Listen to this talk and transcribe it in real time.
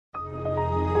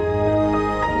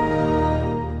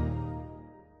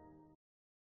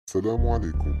السلام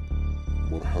عليكم،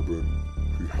 مرحبا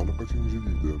في حلقة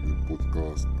جديدة من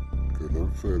بودكاست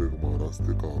كلام فارغ مع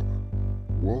الأصدقاء.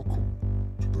 Welcome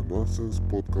to the Nonsense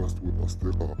Podcast with アステ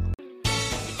ィカ。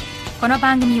この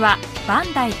番組はバ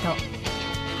ンダイと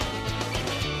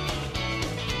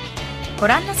ご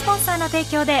覧のスポンサーの提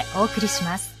供でお送りし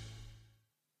ます。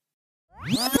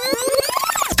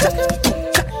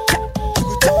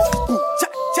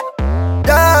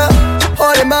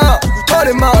Oh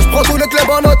les mains, je prends tout le club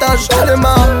en otage. Oh les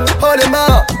mains, oh les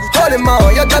mains, oh les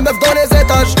mains. Y'a de la meuf dans les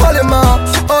étages. Oh les mains,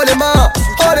 oh les mains,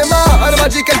 oh les mains. Elle m'a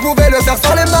dit qu'elle pouvait le faire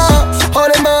sans les mains. Oh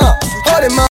les mains, oh les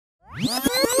mains.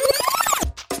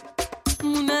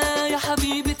 منا يا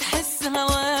حبيبي تحس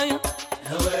هوايا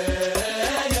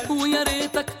ويا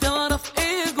ريتك تعرف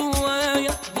ايه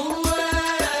جوايا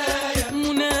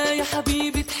منا يا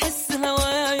حبيبي تحس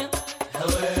هوايا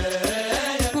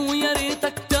ويا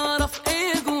ريتك تعرف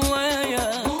ايه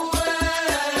جوايا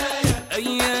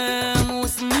ايام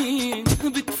وسنين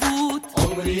بتفوت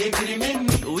عمري يجري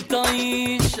مني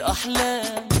وتعيش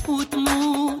احلام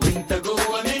وتموت وانت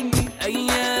جوا مني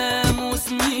ايام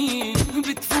وسنين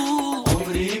بتفوت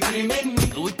عمري يجري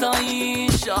مني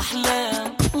وتعيش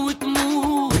احلام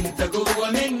وتموت وانت جوا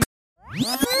مني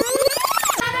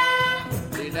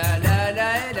لا لا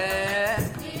لا لا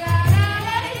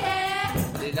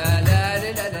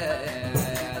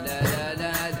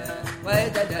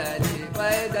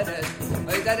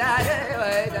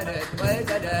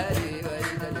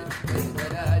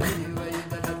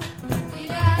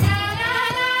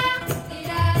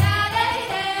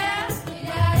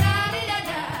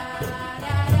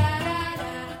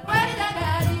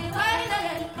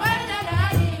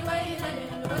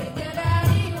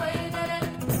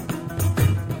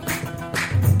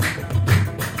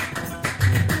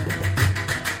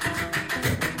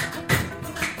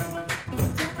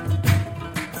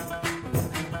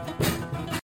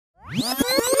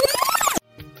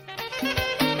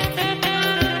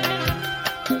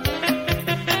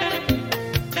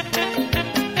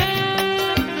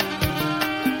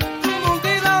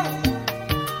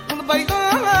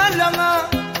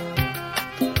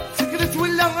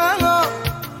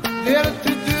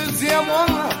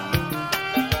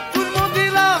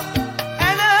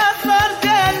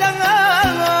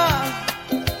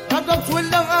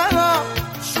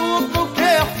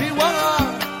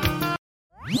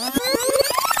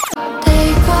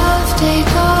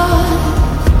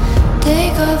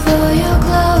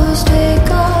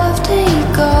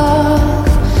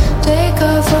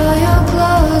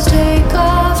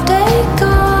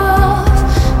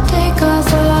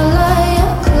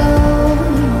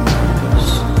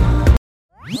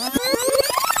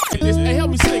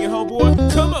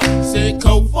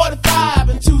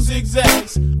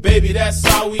Baby, that's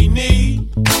all we need.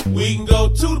 We can go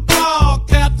to the park,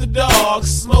 tap the dog,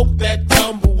 smoke that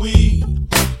tumbleweed.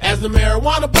 As the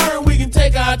marijuana burn, we can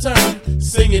take our turn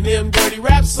singing them dirty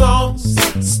rap songs.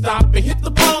 Stop and hit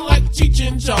the ball like Cheech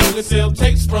and Chong and sell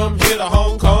tapes from here to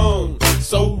Hong Kong.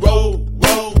 So roll,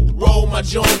 roll, roll my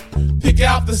joint. Pick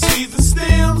out the seeds and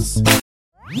stems.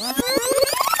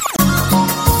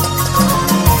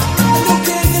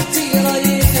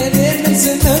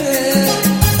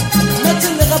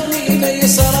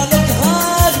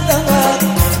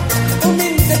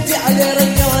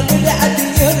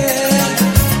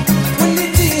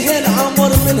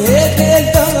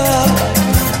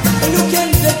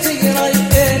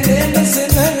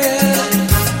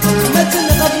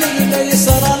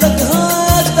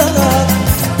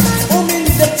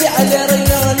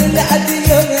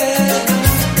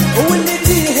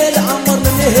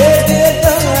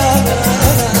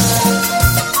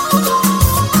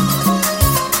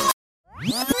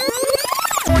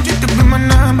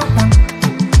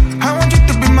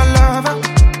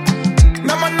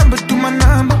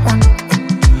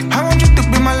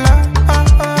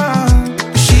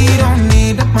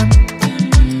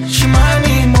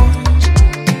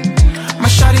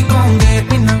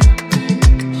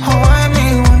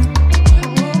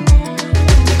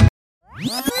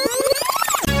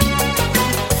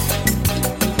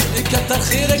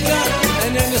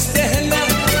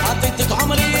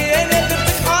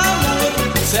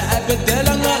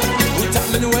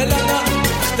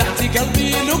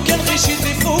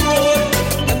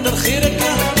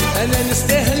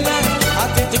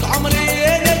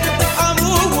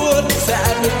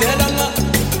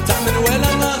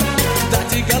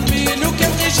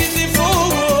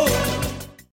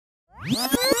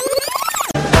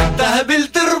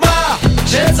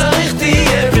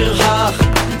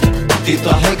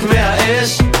 תתרחק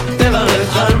מהאש,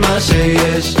 תברך על מה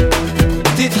שיש,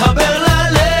 תתחבר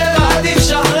ללב, עדיף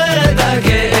שחרר את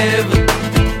הכאב.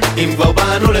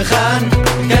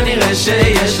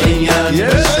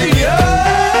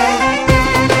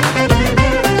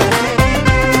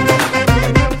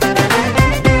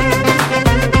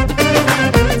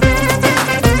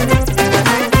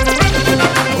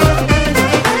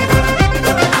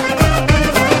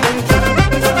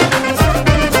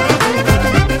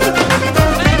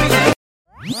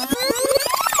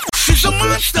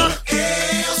 monster.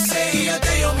 Eu sei, eu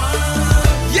tenho uma.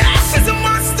 Yes, she's a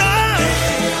monster.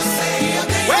 Eu sei, eu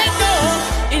tenho uma.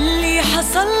 اللي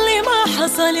حصل لي ما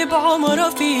حصل بعمره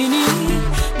فيني.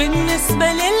 بالنسبة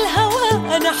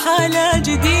للهوى أنا حالة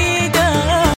جديدة.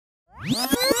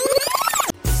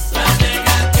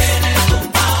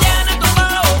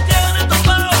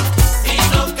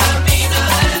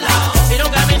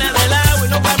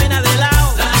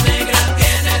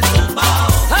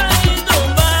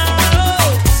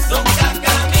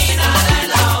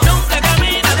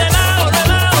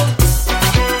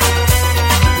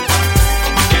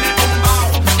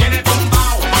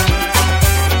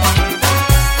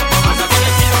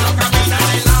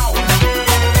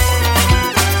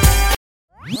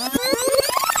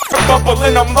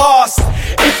 And I'm lost.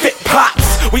 If it pops,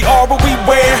 we are what we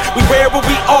wear what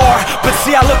we are. But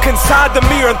see, I look inside the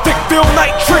mirror and think Phil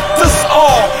Knight tricked us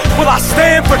all. Will I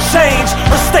stand for change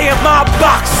or stay in my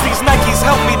box? These Nikes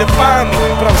help me define me,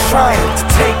 but I'm trying to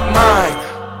take mine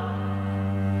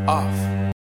off.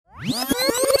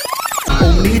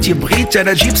 أمنيتي بغيت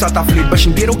أنا جيب ساتافليت باش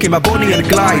نديرو كيما بوني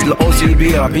اند كلايد. الأوزي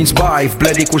البيرة بين سباي في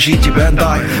بلاديك وجيتي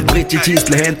بانداي. بغيتي تيست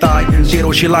الهنتاي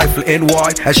نديرو شي لايف في الان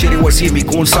واي. هاشيري وسيم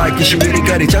يكون سايك كي شي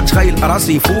ميريكاني تتخيل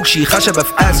راسي فوق شي خشبة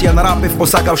في آسيا نرابي في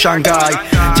أوساكا وشانغاي.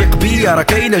 تيق بيا راه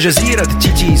كاينة جزيرة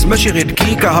التيتيز ماشي غير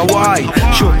كيكا هواي.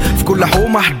 شوف في كل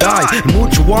حومة حداي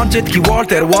موت وانتد كي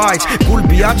والتر وايت. كل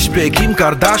بيات شبه كيم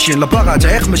كارداشيان لا باغا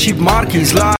تعيق ماشي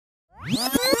بماركيز لا.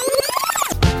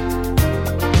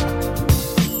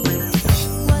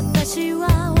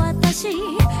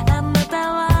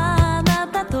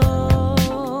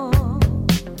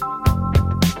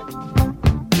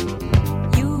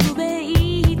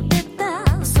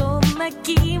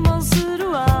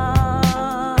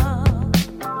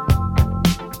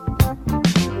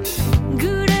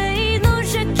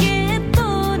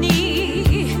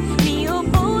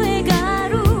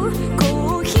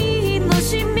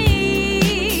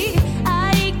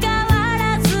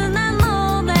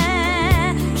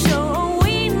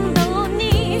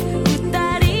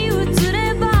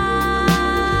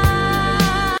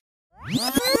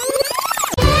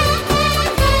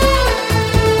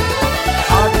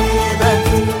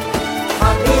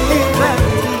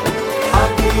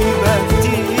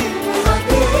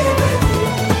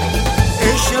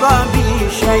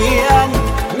 شيئا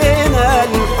من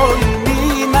الحلم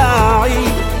معي.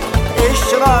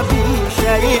 اشربي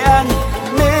شيئا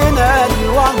من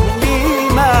الوهم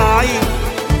معي.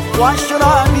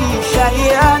 واشربي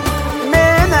شيئا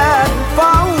من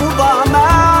الفوضى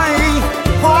معي.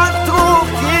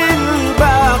 واتركي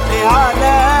الباقي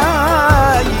علي.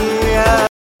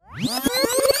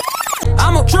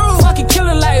 I'm a true fucking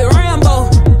killer like Rambo.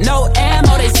 No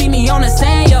ammo, they see me on the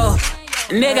sand, yo.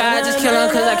 Nigga, I just kill him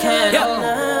cause I can.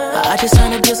 I just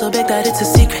signed a deal so big that it's a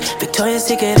secret. Victoria's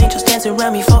Secret angels dancing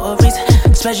around me for a reason.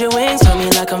 Spread your wings on me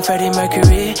like I'm Freddie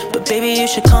Mercury. But baby, you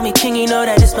should call me king, you know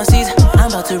that it's my season. I'm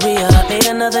about to re-up, made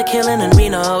another killing in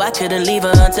Reno. I couldn't leave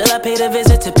her until I paid a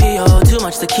visit to P.O. Too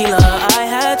much tequila, I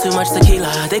had too much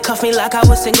tequila. They cuffed me like I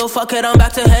was single, fuck it, I'm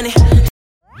back to Henny.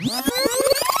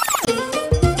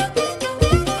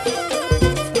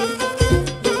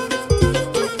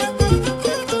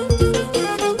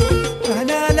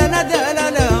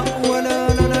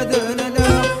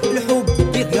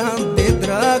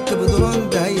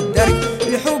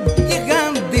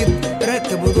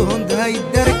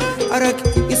 أراك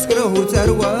يسكره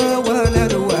تروى ولا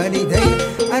الوالدين.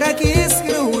 أراك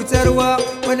يسكره تروى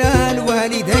ولا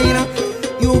الوالدين.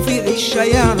 يوفي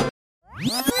الشيان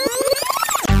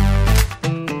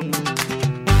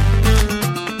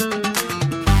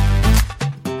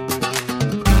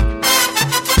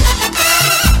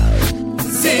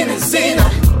زينة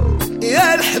زينة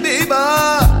يا الحبيبة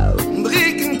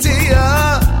نبغيك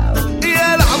انتيا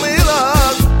يا العميرة.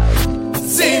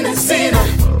 زينة زينة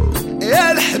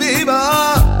يا الحبيبة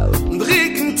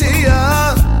نبغيك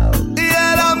انتيا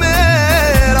يا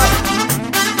الأميرة.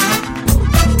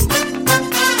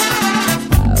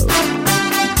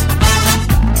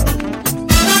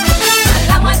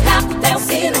 La muesca puteu,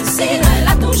 sina, sina,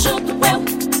 la tu junto eu.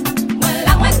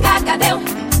 La muesca cadeu,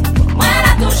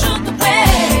 la tu junto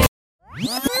eu.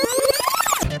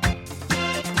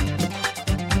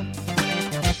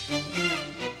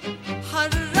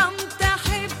 حرمت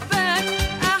أحبك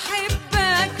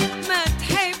أحبك ما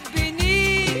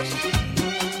تحبنيش.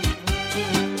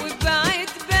 وابعد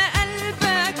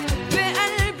بقلبك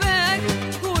بقلبك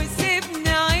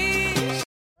وسيبني أعيش.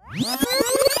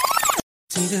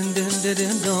 C'est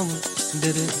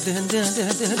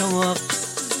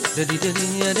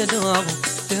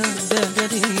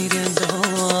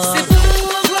pour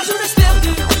moi je reste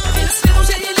perdu. Et le silence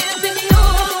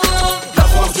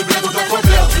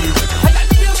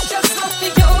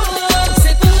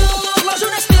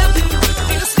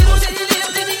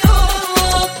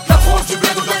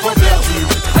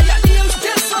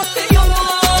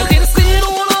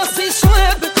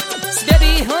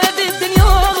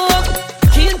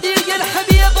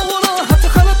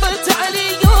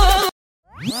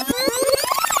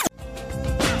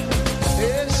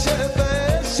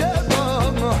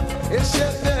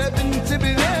شباب انت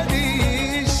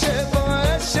بلادي،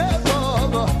 الشباب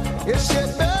شباب يا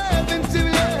شباب انت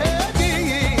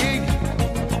بلادي.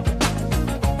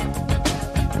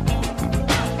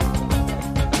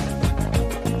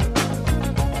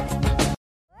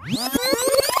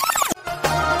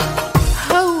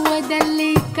 هو ده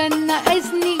اللي كان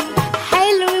ناقصني،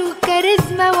 حلو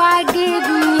وكاريزما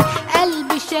وعجبني،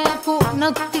 قلبي شافه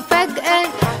نط فجأة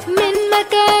من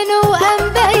مكانه وقام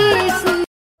بايسني.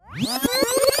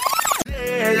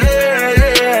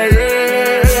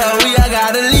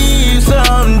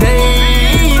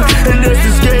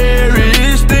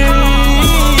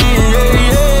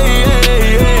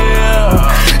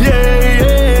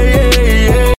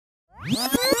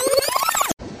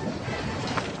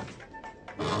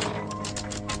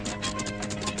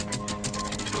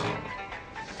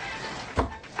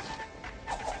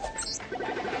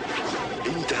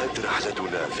 انتهت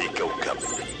رحلتنا في كوكب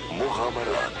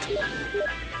مغامرات.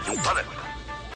 انطلق.